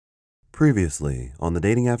Previously on the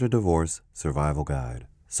Dating After Divorce Survival Guide.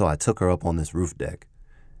 So I took her up on this roof deck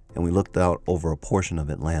and we looked out over a portion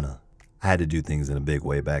of Atlanta. I had to do things in a big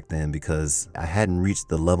way back then because I hadn't reached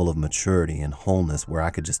the level of maturity and wholeness where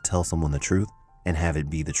I could just tell someone the truth and have it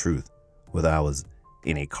be the truth. Whether I was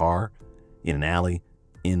in a car, in an alley,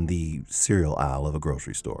 in the cereal aisle of a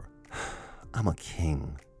grocery store. I'm a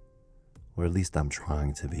king, or at least I'm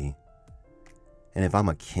trying to be. And if I'm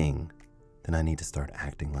a king, then I need to start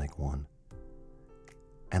acting like one.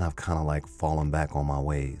 And I've kind of like fallen back on my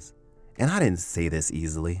ways. And I didn't say this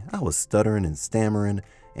easily. I was stuttering and stammering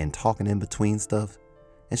and talking in between stuff.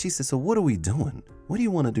 And she said, so what are we doing? What do you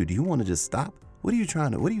want to do? Do you want to just stop? What are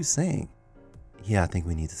you saying? Yeah, I think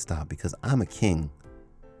we need to stop because I'm a king.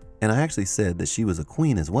 And I actually said that she was a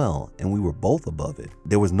queen as well. And we were both above it.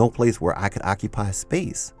 There was no place where I could occupy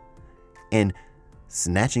space. And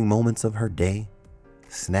snatching moments of her day,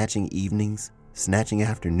 snatching evenings, snatching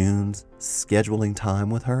afternoons, scheduling time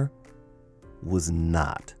with her was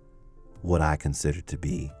not what I considered to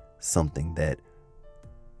be something that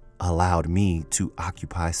allowed me to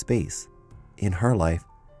occupy space in her life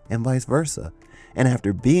and vice versa. And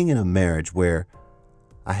after being in a marriage where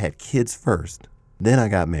I had kids first, then I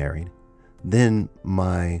got married, then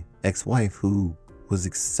my ex-wife, who was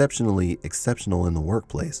exceptional in the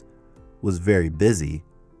workplace, was very busy,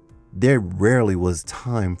 there rarely was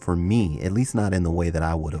time for me, at least not in the way that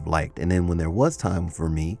I would have liked. And then when there was time for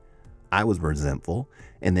me, I was resentful.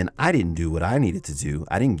 And then I didn't do what I needed to do.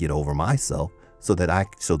 I didn't get over myself so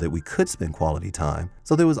that we could spend quality time.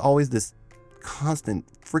 So there was always this constant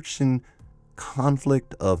friction,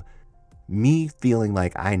 conflict of me feeling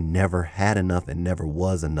like I never had enough and never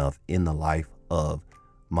was enough in the life of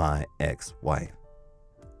my ex-wife.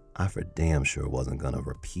 I for damn sure wasn't going to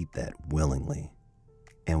repeat that willingly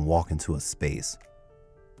and walk into a space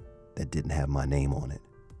that didn't have my name on it.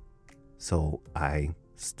 So I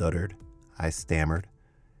stuttered, I stammered,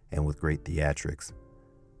 and with great theatrics,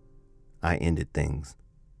 I ended things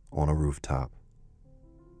on a rooftop.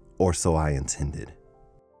 Or so I intended.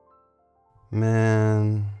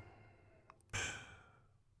 Man,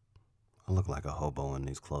 I look like a hobo in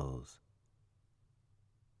these clothes.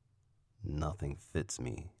 Nothing fits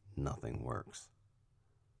me, nothing works.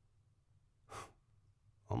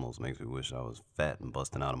 Almost makes me wish I was fat and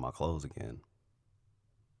busting out of my clothes again.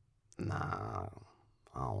 Nah,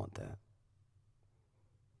 I don't want that.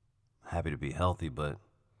 Happy to be healthy, but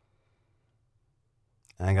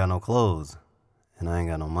I ain't got no clothes, and I ain't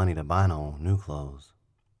got no money to buy no new clothes.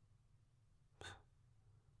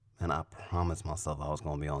 And I promised myself I was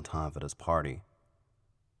gonna be on time for this party.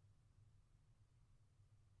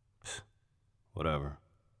 Whatever.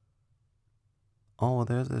 Oh, well,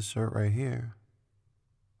 there's this shirt right here.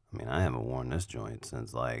 I mean, I haven't worn this joint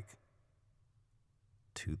since like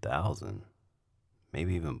 2000,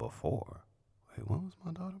 maybe even before. Wait, when was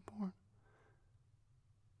my daughter born?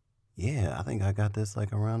 Yeah, I think I got this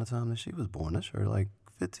like around the time that she was born. This shirt like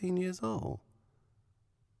 15 years old.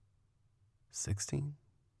 16?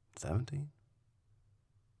 17?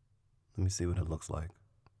 Let me see what it looks like.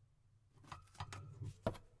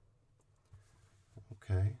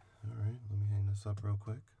 Okay, all right, let me hang this up real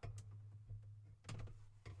quick.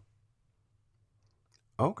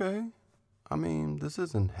 Okay, I mean, this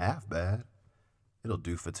isn't half bad. It'll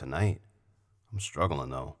do for tonight. I'm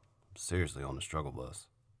struggling though. I'm seriously on the struggle bus.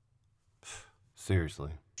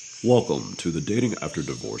 Seriously. Welcome to the Dating After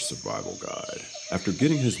Divorce Survival Guide. After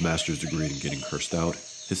getting his master's degree in getting cursed out,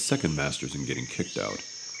 his second master's in getting kicked out,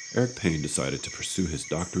 Eric Payne decided to pursue his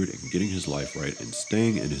doctorate in getting his life right and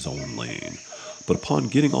staying in his own lane. But upon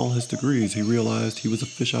getting all his degrees, he realized he was a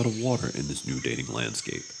fish out of water in this new dating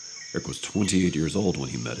landscape. Eric was 28 years old when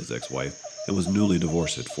he met his ex-wife and was newly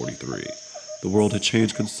divorced at 43. The world had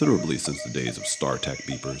changed considerably since the days of StarTAC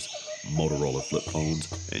beepers, Motorola flip phones,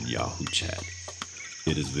 and Yahoo Chat.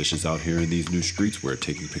 It is vicious out here in these new streets where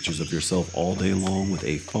taking pictures of yourself all day long with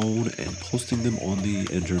a phone and posting them on the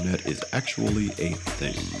internet is actually a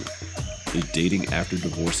thing. The Dating After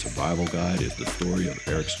Divorce Survival Guide is the story of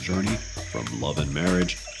Eric's journey from love and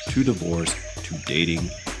marriage to divorce to dating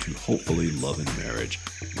to hopefully love and marriage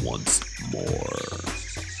once more.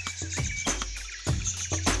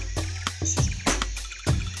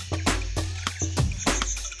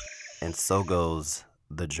 And so goes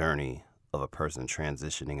the journey of a person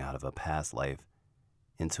transitioning out of a past life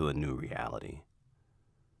into a new reality.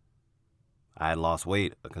 I had lost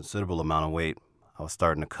weight, a considerable amount of weight. I was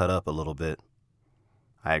starting to cut up a little bit.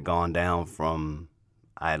 I had gone down from,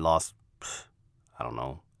 I had lost, I don't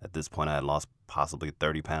know, at this point I had lost possibly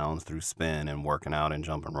 30 pounds through spin and working out and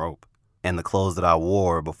jumping rope. And the clothes that I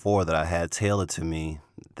wore before that I had tailored to me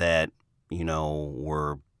that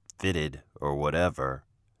were fitted or whatever.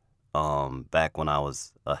 Back when I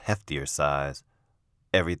was a heftier size,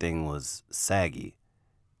 everything was saggy,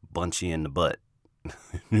 bunchy in the butt,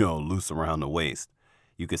 loose around the waist.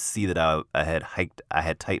 You could see that I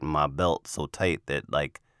had tightened my belt so tight that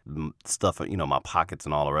like stuff, my pockets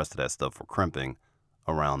and all the rest of that stuff were crimping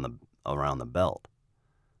around the belt.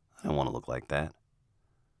 I didn't want to look like that.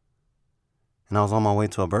 And I was on my way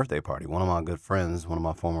to a birthday party. One of my good friends, one of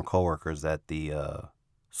my former coworkers at the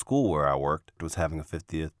school where I worked, was having a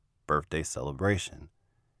 50th birthday celebration.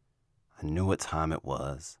 I knew what time it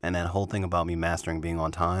was, and that whole thing about me mastering being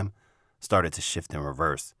on time started to shift in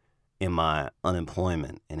reverse in my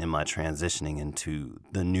unemployment and in my transitioning into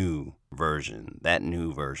that new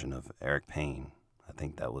version of Eric Payne. I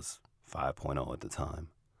think that was 5.0 at the time.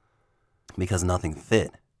 Because nothing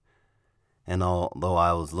fit. And although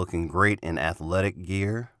I was looking great in athletic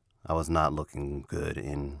gear, I was not looking good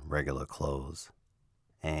in regular clothes.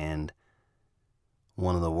 And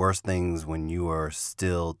one of the worst things when you are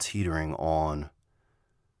still teetering on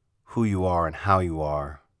who you are and how you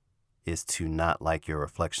are is to not like your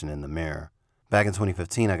reflection in the mirror. Back in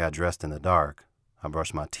 2015, I got dressed in the dark. I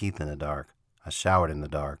brushed my teeth in the dark. I showered in the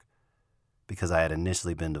dark because I had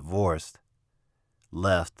initially been divorced,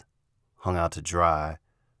 left, hung out to dry.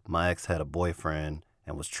 My ex had a boyfriend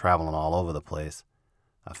and was traveling all over the place.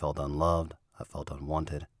 I felt unloved, I felt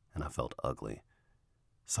unwanted, and I felt ugly.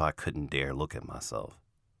 So I couldn't dare look at myself.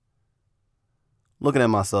 Looking at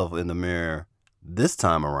myself in the mirror this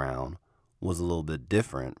time around was a little bit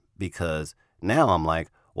different because now I'm like,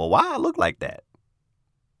 well, why I look like that?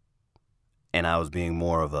 And I was being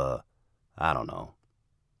more of a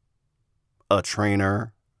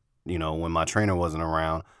trainer. When my trainer wasn't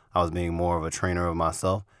around, I was being more of a trainer of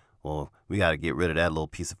myself. Well, we got to get rid of that little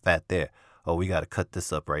piece of fat there. Oh, we got to cut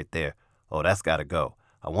this up right there. Oh, that's got to go.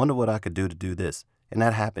 I wonder what I could do to do this. And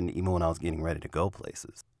that happened even when I was getting ready to go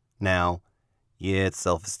places. Now, yeah, it's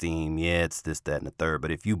self-esteem. Yeah, it's this, that, and the third.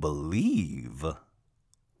 But if you believe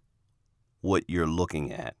what you're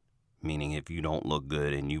looking at, meaning if you don't look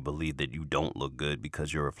good and you believe that you don't look good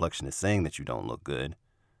because your reflection is saying that you don't look good,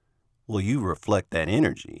 well, you reflect that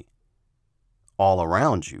energy all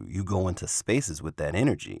around you. You go into spaces with that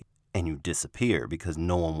energy and you disappear because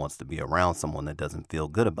no one wants to be around someone that doesn't feel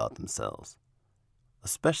good about themselves.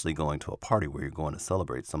 Especially going to a party where you're going to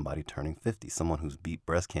celebrate somebody turning 50, someone who's beat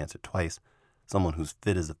breast cancer twice, someone who's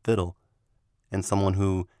fit as a fiddle, and someone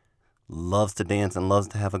who loves to dance and loves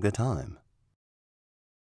to have a good time.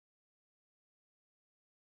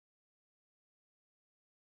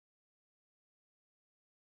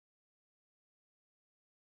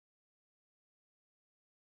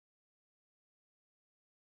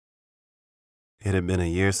 It had been a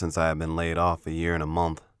year since I had been laid off, a year and a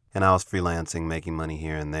month, and I was freelancing, making money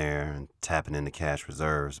here and there, and tapping into cash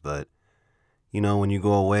reserves. But, when you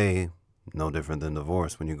go away, no different than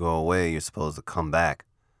divorce, when you go away, you're supposed to come back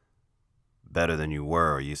better than you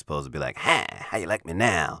were, or you're supposed to be like, hi, how you like me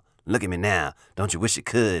now? Look at me now. Don't you wish you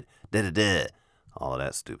could? Da-da-da. All of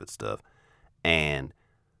that stupid stuff. And,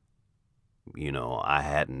 I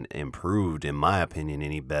hadn't improved, in my opinion,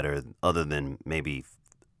 any better other than maybe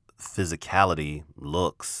physicality,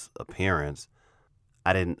 looks, appearance.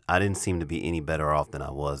 I didn't seem to be any better off than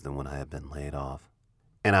I was than when I had been laid off.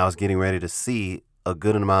 And I was getting ready to see a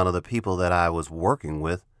good amount of the people that I was working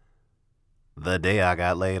with the day I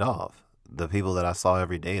got laid off. The people that I saw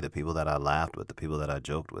every day, the people that I laughed with, the people that I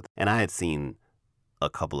joked with. And I had seen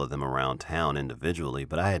a couple of them around town individually,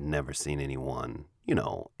 but I had never seen anyone,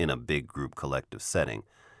 in a big group collective setting.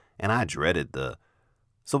 And I dreaded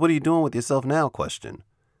so what are you doing with yourself now question.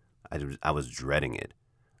 I was dreading it.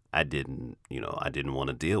 I didn't want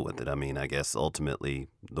to deal with it. I mean, I guess ultimately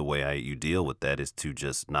the way you deal with that is to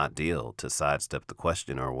just not deal, to sidestep the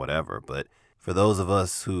question or whatever. But for those of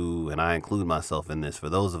us who, and I include myself in this, for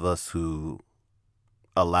those of us who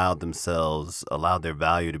allowed their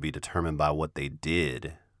value to be determined by what they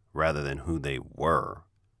did rather than who they were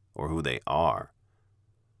or who they are,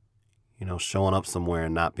 showing up somewhere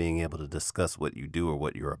and not being able to discuss what you do or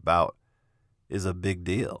what you're about is a big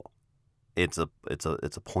deal. It's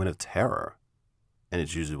a point of terror, and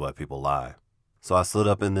it's usually why people lie. So I stood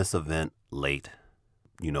up in this event late,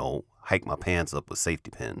 hiked my pants up with safety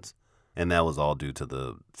pins, and that was all due to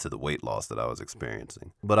the weight loss that I was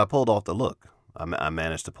experiencing. But I pulled off the look. I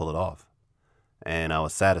managed to pull it off, and I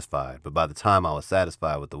was satisfied. But by the time I was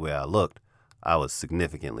satisfied with the way I looked, I was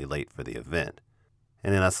significantly late for the event.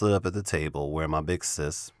 And then I stood up at the table where my big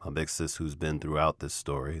sis who's been throughout this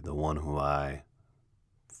story, the one who I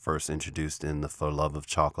first introduced in the For Love of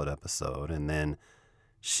Chocolate episode, and then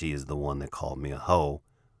she is the one that called me a hoe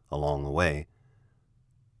along the way.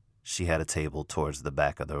 She had a table towards the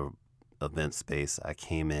back of the event space. I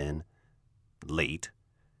came in late,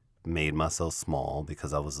 made myself small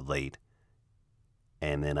because I was late,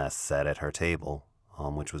 and then I sat at her table,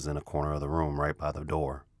 which was in a corner of the room right by the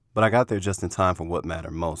door. But I got there just in time for what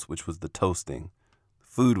mattered most, which was the toasting.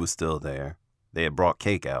 Food was still there. They had brought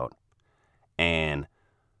cake out, and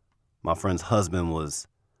my friend's husband was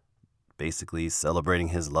basically celebrating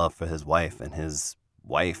his love for his wife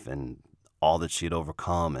and all that she had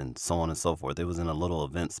overcome and so on and so forth. It was in a little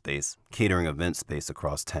event space, catering event space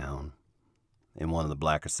across town in one of the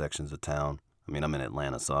blacker sections of town. I mean, I'm in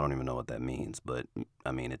Atlanta, so I don't even know what that means, but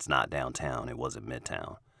I mean, it's not downtown. It wasn't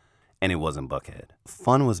Midtown, and it wasn't Buckhead.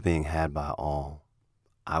 Fun was being had by all.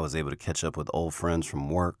 I was able to catch up with old friends from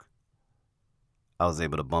work. I was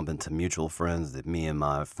able to bump into mutual friends that me and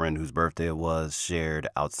my friend whose birthday it was shared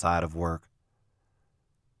outside of work.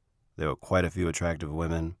 There were quite a few attractive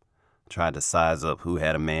women. Tried to size up who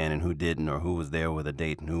had a man and who didn't, or who was there with a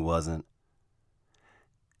date and who wasn't.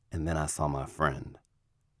 And then I saw my friend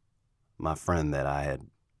that I had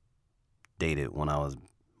dated when I was,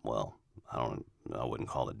 well, I wouldn't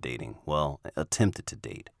call it dating. Well, attempted to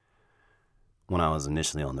date when I was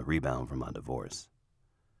initially on the rebound from my divorce.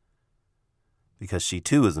 Because she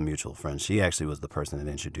too is a mutual friend. She actually was the person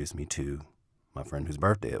that introduced me to my friend whose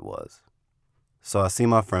birthday it was. So I see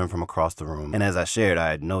my friend from across the room, and as I shared, I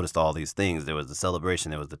had noticed all these things. There was the celebration,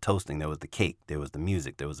 there was the toasting, there was the cake, there was the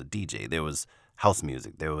music, there was a DJ, there was house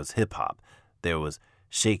music, there was hip hop, there was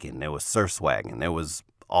shaking, there was surf swagging, there was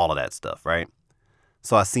all of that stuff, right?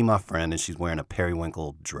 So I see my friend, and she's wearing a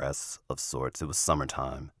periwinkle dress of sorts. It was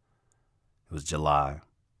summertime. It was July.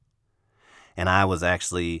 And I was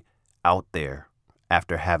actually out there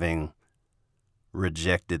after having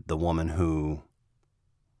rejected the woman who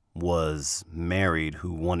was married,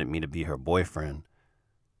 who wanted me to be her boyfriend.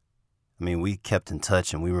 I mean, we kept in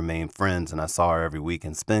touch and we remained friends, and I saw her every week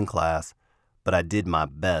in spin class, but I did my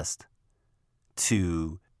best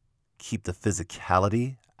to keep the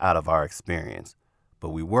physicality out of our experience. But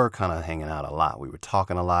we were kind of hanging out a lot. We were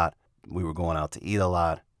talking a lot. We were going out to eat a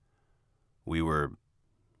lot. We were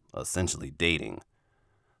essentially dating.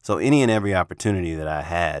 So any and every opportunity that I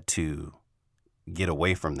had to get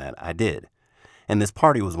away from that, I did. And this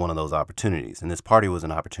party was one of those opportunities. And this party was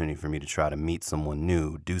an opportunity for me to try to meet someone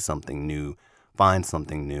new, do something new, find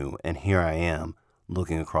something new. And here I am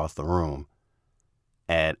looking across the room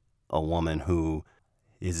at a woman who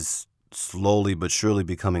is slowly but surely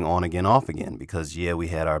becoming on again, off again. Because, yeah, we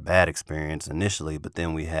had our bad experience initially, but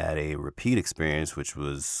then we had a repeat experience, which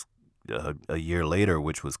was a year later,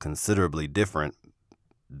 which was considerably different,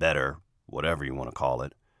 better, whatever you want to call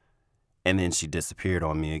it. And then she disappeared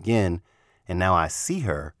on me again. And now I see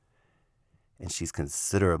her, and she's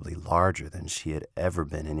considerably larger than she had ever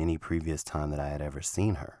been in any previous time that I had ever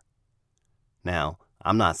seen her. Now,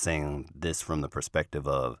 I'm not saying this from the perspective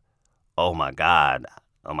of, oh my gosh,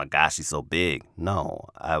 she's so big. No,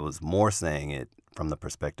 I was more saying it from the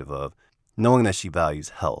perspective of knowing that she values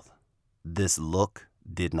health. This look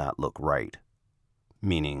did not look right,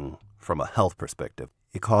 meaning from a health perspective.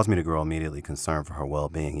 It caused me to grow immediately concerned for her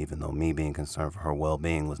well-being, even though me being concerned for her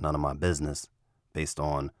well-being was none of my business, based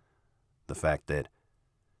on the fact that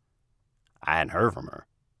I hadn't heard from her.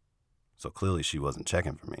 So clearly she wasn't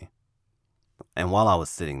checking for me. And while I was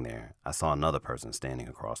sitting there, I saw another person standing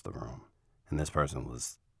across the room. And this person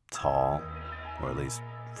was tall, or at least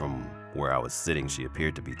from where I was sitting, she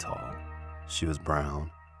appeared to be tall. She was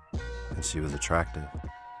brown, and she was attractive,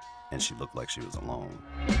 and she looked like she was alone.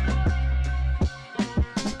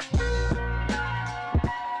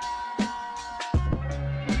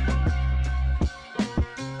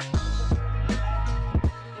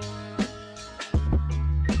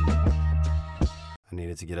 I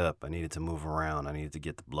needed to get up. I needed to move around. I needed to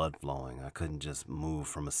get the blood flowing. I couldn't just move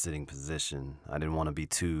from a sitting position. I didn't want to be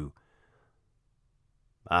too,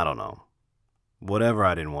 I don't know. Whatever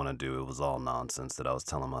I didn't want to do, it was all nonsense that I was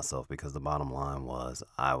telling myself, because the bottom line was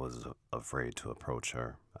I was afraid to approach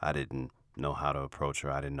her. I didn't know how to approach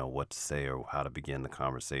her. I didn't know what to say or how to begin the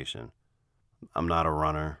conversation. I'm not a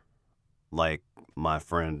runner like my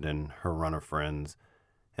friend and her runner friends.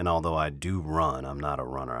 And although I do run, I'm not a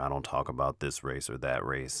runner. I don't talk about this race or that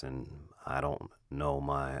race, and I don't know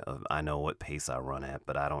I know what pace I run at,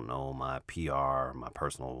 but I don't know my PR, my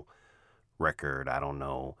personal record. I don't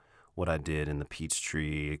know what I did in the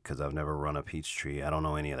Peachtree, because I've never run a Peachtree. I don't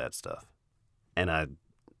know any of that stuff. And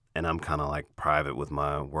I'm kind of like private with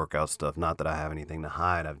my workout stuff. Not that I have anything to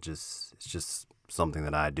hide. It's just something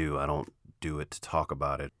that I do. I don't do it to talk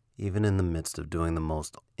about it. Even in the midst of doing the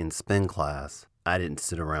most in spin class, I didn't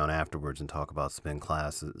sit around afterwards and talk about spin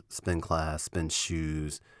class, spin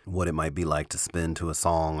shoes, what it might be like to spin to a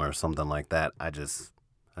song or something like that. I just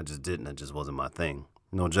didn't. It just wasn't my thing.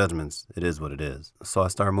 No judgments. It is what it is. So I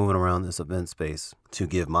started moving around this event space to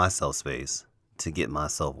give myself space, to get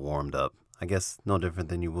myself warmed up. I guess no different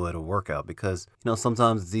than you would a workout, because,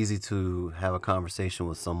 sometimes it's easy to have a conversation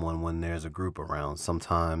with someone when there's a group around.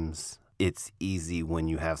 Sometimes it's easy when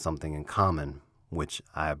you have something in common, which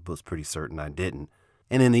I was pretty certain I didn't.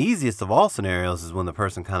 And in the easiest of all scenarios is when the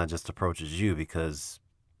person kind of just approaches you because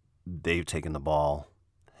they've taken the ball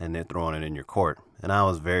and they're throwing it in your court. And I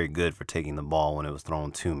was very good for taking the ball when it was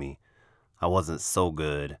thrown to me. I wasn't so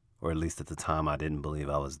good, or at least at the time I didn't believe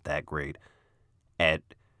I was that great at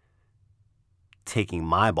taking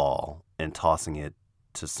my ball and tossing it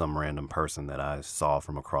to some random person that I saw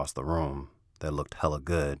from across the room that looked hella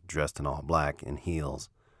good, dressed in all black in heels,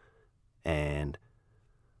 and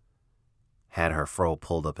had her fro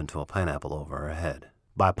pulled up into a pineapple over her head.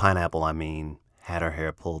 By pineapple, I mean had her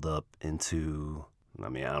hair pulled up into, I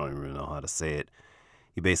don't even know how to say it.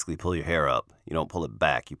 You basically pull your hair up. You don't pull it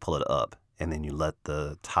back, you pull it up, and then you let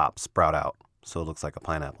the top sprout out so it looks like a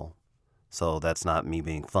pineapple. So that's not me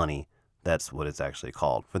being funny. That's what it's actually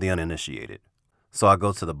called for the uninitiated. So I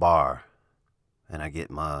go to the bar and I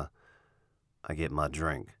get my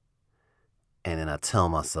drink. And then I tell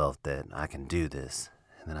myself that I can do this.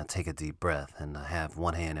 And then I take a deep breath and I have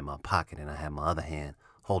one hand in my pocket and I have my other hand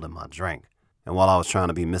holding my drink. And while I was trying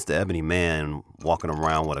to be Mr. Ebony Man, walking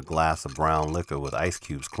around with a glass of brown liquor with ice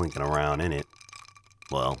cubes clinking around in it,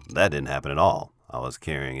 well, that didn't happen at all. I was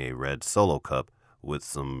carrying a red Solo cup with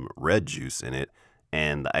some red juice in it,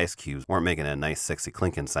 and the ice cubes weren't making that nice, sexy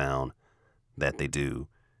clinking sound that they do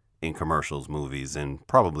in commercials, movies, and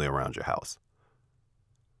probably around your house.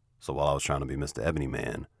 So while I was trying to be Mr. Ebony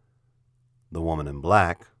Man, the woman in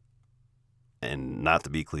black, and not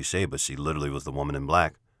to be cliche, but she literally was the woman in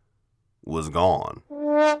black, was gone.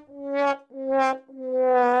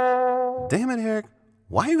 Damn it, Eric.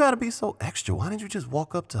 Why you gotta be so extra? Why didn't you just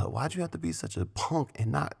walk up to her? Why'd you have to be such a punk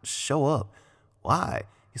and not show up? Why?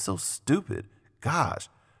 You're so stupid. Gosh.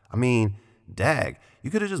 Dag.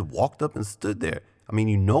 You could have just walked up and stood there.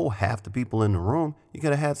 Half the people in the room. You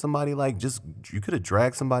could have had somebody you could have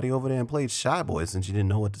dragged somebody over there and played Shy Boy since you didn't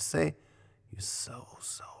know what to say. You're so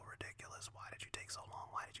ridiculous. Why did you take so long?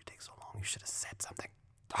 Why did you take so long? You should have said something.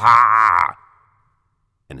 Ah!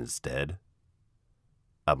 And instead,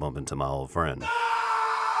 I bump into my old friend.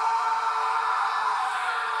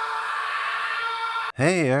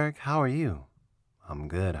 Hey, Eric, how are you? I'm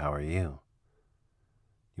good, how are you?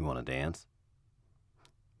 You want to dance?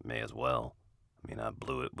 May as well. I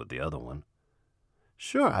blew it with the other one.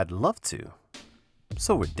 Sure, I'd love to.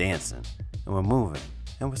 So we're dancing, and we're moving,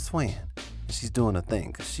 and we're swaying. And she's doing a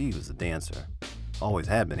thing, because she was a dancer. Always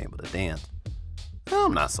had been able to dance.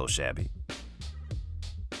 I'm not so shabby.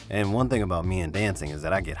 And one thing about me and dancing is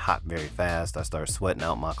that I get hot very fast. I start sweating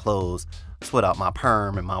out my clothes, sweat out my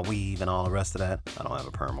perm and my weave and all the rest of that. I don't have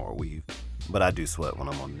a perm or a weave, but I do sweat when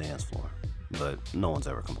I'm on the dance floor. But no one's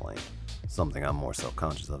ever complained. Something I'm more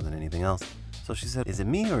self-conscious of than anything else. So she said, is it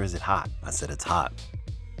me or is it hot? I said, it's hot,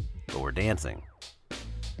 but we're dancing.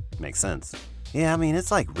 Makes sense. Yeah,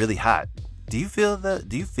 it's like really hot. Do you feel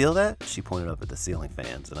that? She pointed up at the ceiling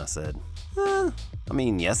fans and I said,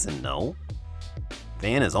 yes and no.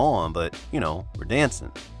 Fan is on, but, we're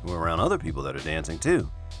dancing. We're around other people that are dancing too.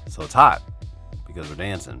 So it's hot because we're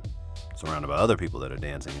dancing. Surrounded by other people that are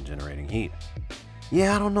dancing and generating heat.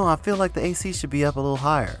 Yeah, I don't know. I feel like the AC should be up a little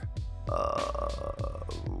higher.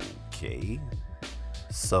 Okay.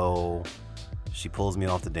 So she pulls me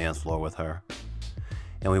off the dance floor with her.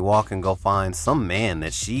 And we walk and go find some man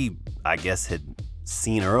that she, I guess, had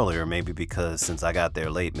seen earlier, maybe because since I got there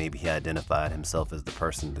late, maybe he identified himself as the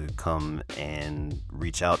person to come and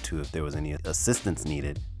reach out to if there was any assistance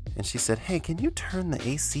needed. And she said, hey, can you turn the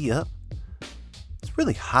AC up? It's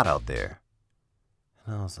really hot out there.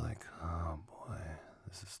 And I was like, oh boy,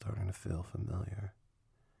 this is starting to feel familiar.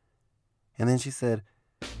 And then she said,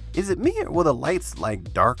 is it me or were the lights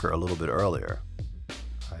darker a little bit earlier?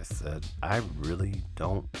 I said, I really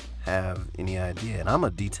don't have any idea. And I'm a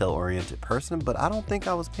detail-oriented person, but I don't think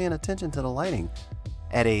I was paying attention to the lighting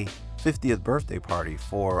at a 50th birthday party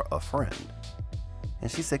for a friend. And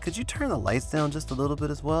she said, could you turn the lights down just a little bit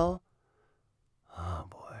as well? Oh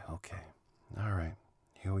boy, okay. All right,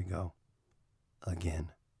 here we go. Again.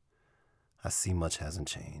 I see much hasn't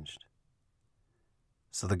changed.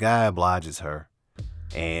 So the guy obliges her,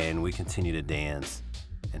 and we continue to dance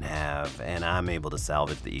and I'm able to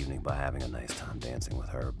salvage the evening by having a nice time dancing with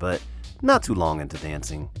her. But not too long into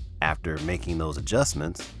dancing, after making those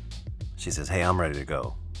adjustments, She says, hey, I'm ready to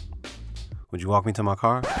go. Would you walk me to my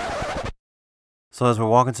car? So as we're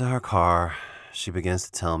walking to her car, she begins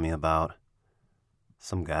to tell me about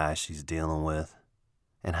some guy she's dealing with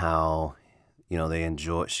and how,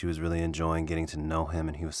 she was really enjoying getting to know him,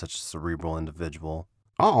 and he was such a cerebral individual.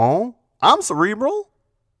 Oh, I'm cerebral?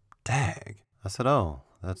 Dag. I said, oh,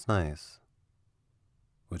 that's nice.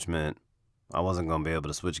 Which meant I wasn't going to be able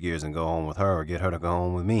to switch gears and go home with her or get her to go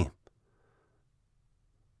home with me.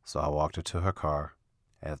 So I walked her to her car.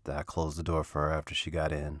 After I closed the door for her after she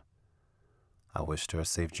got in, I wished her a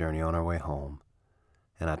safe journey on her way home,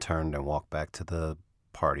 and I turned and walked back to the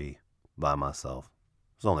party by myself.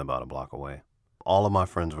 It was only about a block away. All of my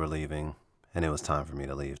friends were leaving, and it was time for me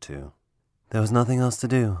to leave too. There was nothing else to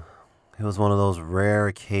do. It was one of those rare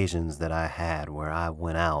occasions that I had where I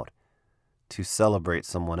went out to celebrate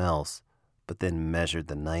someone else, but then measured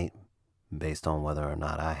the night based on whether or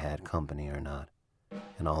not I had company or not.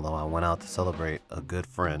 And although I went out to celebrate a good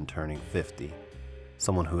friend turning 50,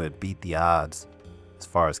 someone who had beat the odds as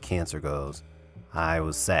far as cancer goes, I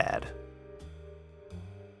was sad.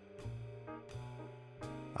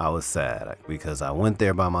 I was sad because I went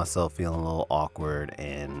there by myself feeling a little awkward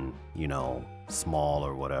and, small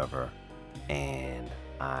or whatever, and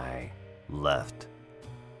I left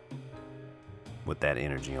with that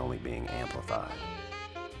energy only being amplified.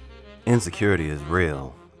 Insecurity is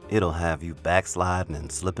real. It'll have you backsliding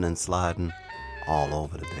and slipping and sliding all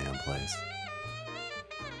over the damn place.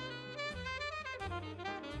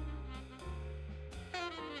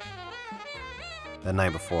 That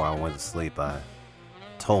night before I went to sleep, I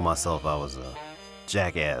told myself I was a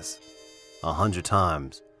jackass 100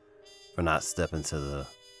 times for not stepping to the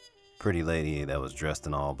pretty lady that was dressed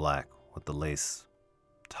in all black with the lace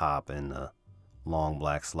top and the long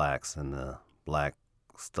black slacks and the black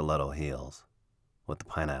stiletto heels with the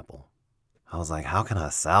pineapple. I was like, how can I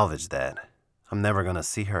salvage that? I'm never going to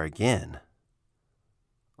see her again.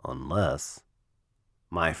 Unless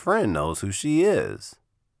my friend knows who she is.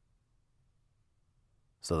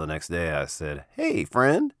 So the next day I said, hey,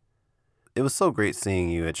 friend. It was so great seeing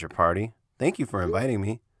you at your party. Thank you for inviting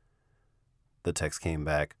me. The text came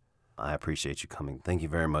back, I appreciate you coming. Thank you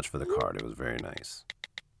very much for the card. It was very nice.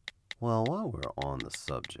 Well, while we're on the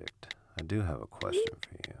subject, I do have a question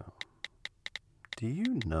for you. Do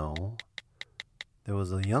you know there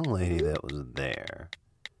was a young lady that was there,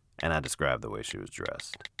 and I described the way she was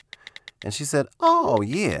dressed. And she said, oh,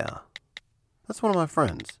 yeah, that's one of my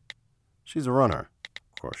friends. She's a runner.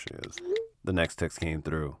 Of course she is. The next text came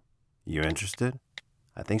through. You interested?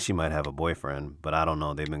 I think she might have a boyfriend, but I don't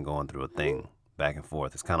know. They've been going through a thing back and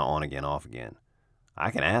forth. It's kind of on again, off again.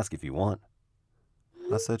 I can ask if you want.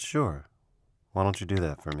 I said, sure. Why don't you do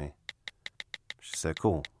that for me? She said,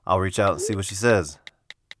 cool. I'll reach out and see what she says.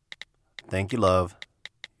 Thank you, love.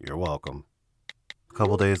 You're welcome. A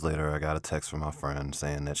couple days later, I got a text from my friend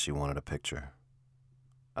saying that she wanted a picture.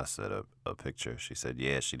 I said, a picture? She said,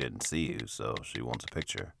 yeah, she didn't see you, so she wants a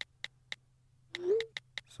picture.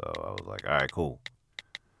 So I was like, all right, cool.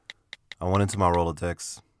 I went into my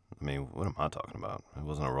Rolodex. I mean, what am I talking about? It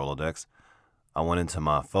wasn't a Rolodex. I went into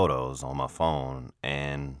my photos on my phone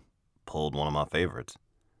and pulled one of my favorites.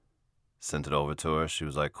 Sent it over to her. She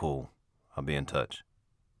was like, cool, I'll be in touch.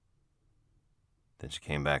 Then she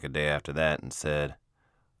came back a day after that and said,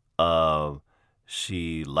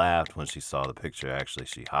 she laughed when she saw the picture. Actually,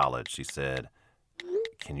 she hollered. She said,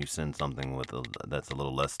 can you send something that's a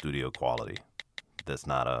little less studio quality? That's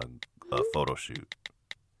not a photo shoot.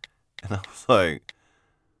 And I was like,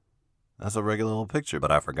 that's a regular little picture.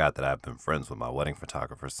 But I forgot that I've been friends with my wedding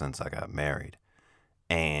photographer since I got married.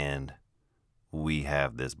 And we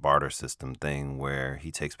have this barter system thing where he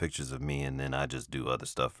takes pictures of me and then I just do other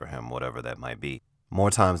stuff for him, whatever that might be. More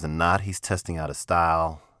times than not, he's testing out a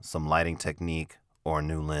style, some lighting technique, or a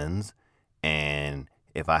new lens. And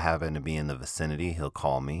if I happen to be in the vicinity, he'll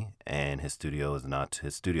call me. And his studio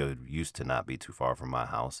used to not be too far from my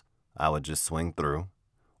house. I would just swing through,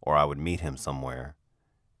 or I would meet him somewhere.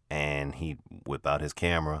 And he'd whip out his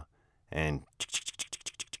camera and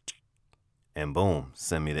boom,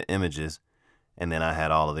 send me the images. And then I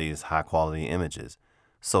had all of these high quality images.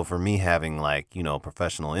 So for me having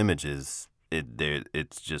professional images,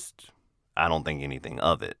 it's just, I don't think anything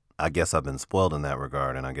of it. I guess I've been spoiled in that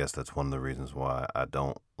regard, and I guess that's one of the reasons why I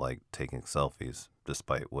don't like taking selfies,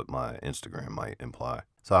 despite what my Instagram might imply.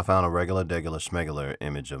 So I found a regular, degular, schmegular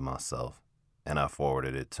image of myself, and I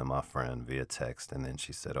forwarded it to my friend via text, and then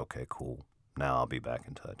she said, okay, cool. Now I'll be back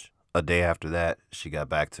in touch. A day after that, she got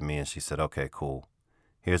back to me, and she said, okay, cool.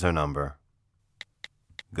 Here's her number.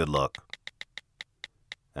 Good luck.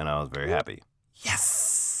 And I was very happy.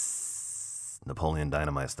 Yes! Napoleon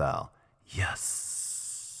Dynamite style.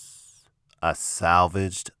 Yes. I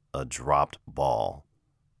salvaged a dropped ball.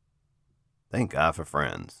 Thank God for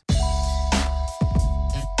friends.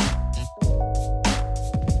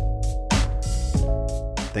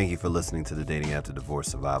 Thank you for listening to the Dating After Divorce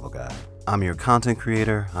Survival Guide. I'm your content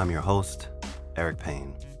creator. I'm your host, Eric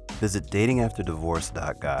Payne. Visit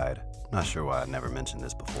datingafterdivorce.guide. Not sure why I never mentioned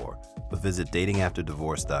this before, but visit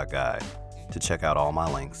datingafterdivorce.guide to check out all my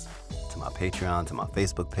links to my Patreon, to my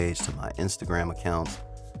Facebook page, to my Instagram accounts,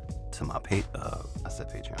 to my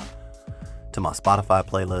to my Spotify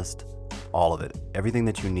playlist, all of it. Everything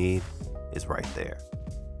that you need is right there.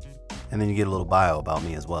 And then you get a little bio about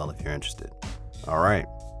me as well if you're interested. All right.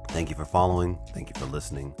 Thank you for following. Thank you for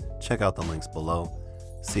listening. Check out the links below.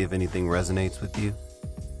 See if anything resonates with you.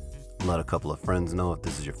 Let a couple of friends know if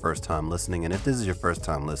this is your first time listening. And if this is your first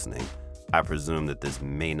time listening, I presume that this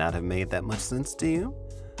may not have made that much sense to you.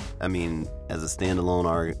 I mean, as a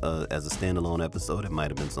standalone episode, it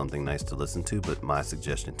might have been something nice to listen to, but my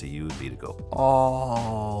suggestion to you would be to go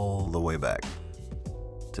all the way back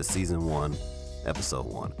to season 1, episode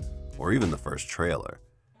 1, or even the first trailer.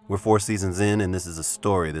 We're 4 seasons in, and this is a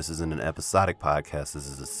story. This isn't an episodic podcast. This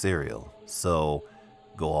is a serial. So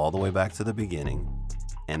go all the way back to the beginning,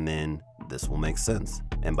 and then this will make sense.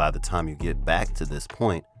 And by the time you get back to this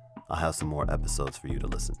point, I'll have some more episodes for you to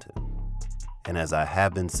listen to. And as I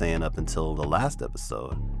have been saying up until the last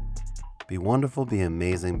episode, be wonderful, be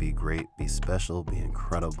amazing, be great, be special, be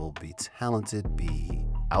incredible, be talented, be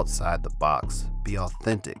outside the box, be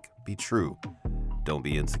authentic, be true. Don't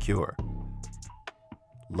be insecure.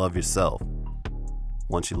 Love yourself.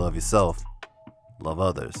 Once you love yourself, love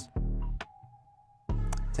others.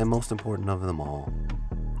 And most important of them all,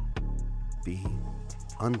 be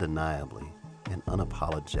undeniably and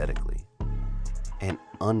unapologetically and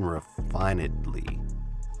unrefinedly,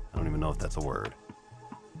 I don't even know if that's a word,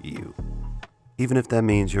 you. Even if that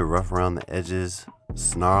means you're rough around the edges,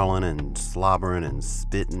 snarling and slobbering and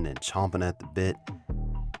spitting and chomping at the bit.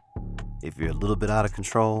 If you're a little bit out of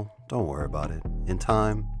control, don't worry about it. In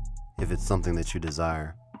time, if it's something that you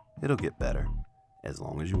desire, it'll get better. As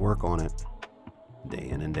long as you work on it, day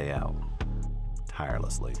in and day out,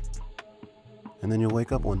 tirelessly. And then you'll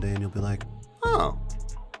wake up one day and you'll be like, oh,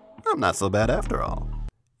 I'm not so bad after all.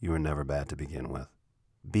 You were never bad to begin with.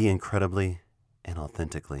 Be incredibly and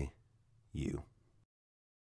authentically you.